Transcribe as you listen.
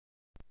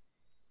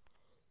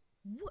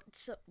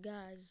What's up,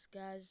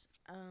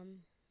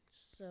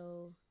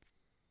 so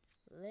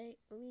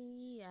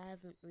lately I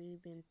haven't really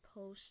been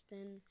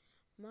posting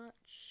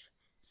much,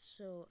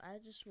 so I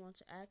just want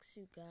to ask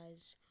you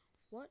guys,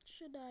 what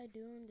should I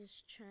do on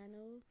this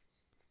channel?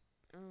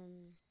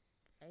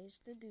 I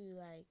used to do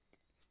like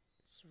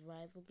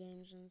survival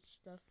games and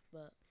stuff,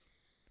 but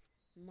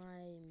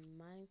my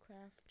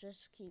Minecraft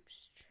just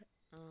keeps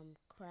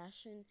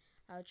crashing.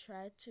 I'll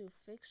try to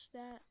fix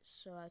that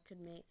so I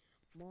could make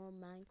more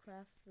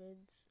Minecraft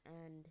vids,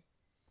 and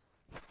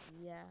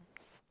yeah.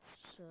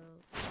 So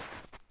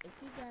if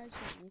you guys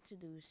want me to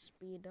do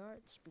speed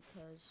arts,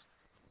 because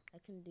I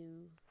can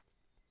do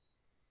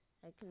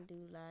like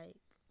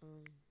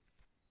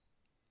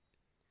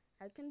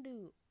I can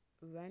do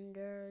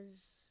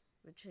renders,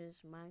 which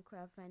is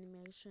Minecraft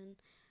animation,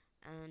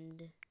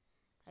 and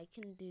I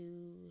can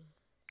do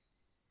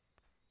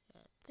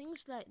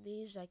things like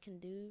these. I can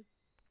do.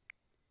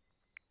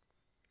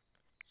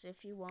 So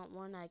if you want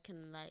one, I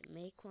can like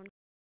make one.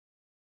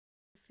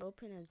 If you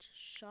open a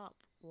shop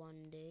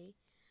one day,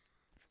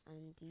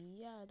 and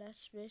yeah,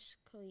 that's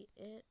basically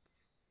it.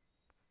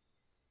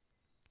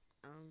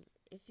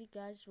 If you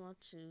guys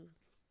want to,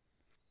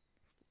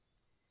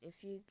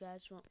 if you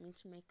guys want me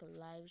to make a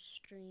live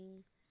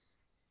stream,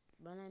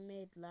 when I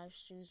made live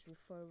streams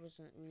before, it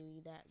wasn't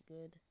really that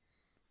good.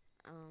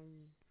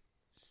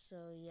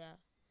 So yeah,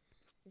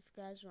 if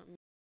you guys want me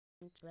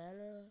to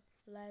better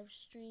live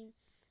stream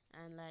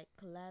and like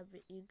collab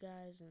with you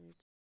guys and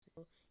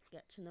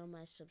get to know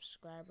my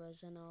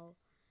subscribers and all,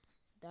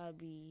 that'd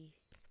be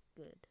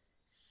good.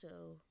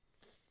 So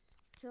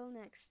till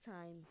next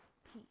time,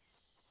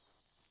 peace.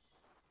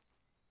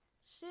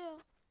 See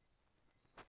ya.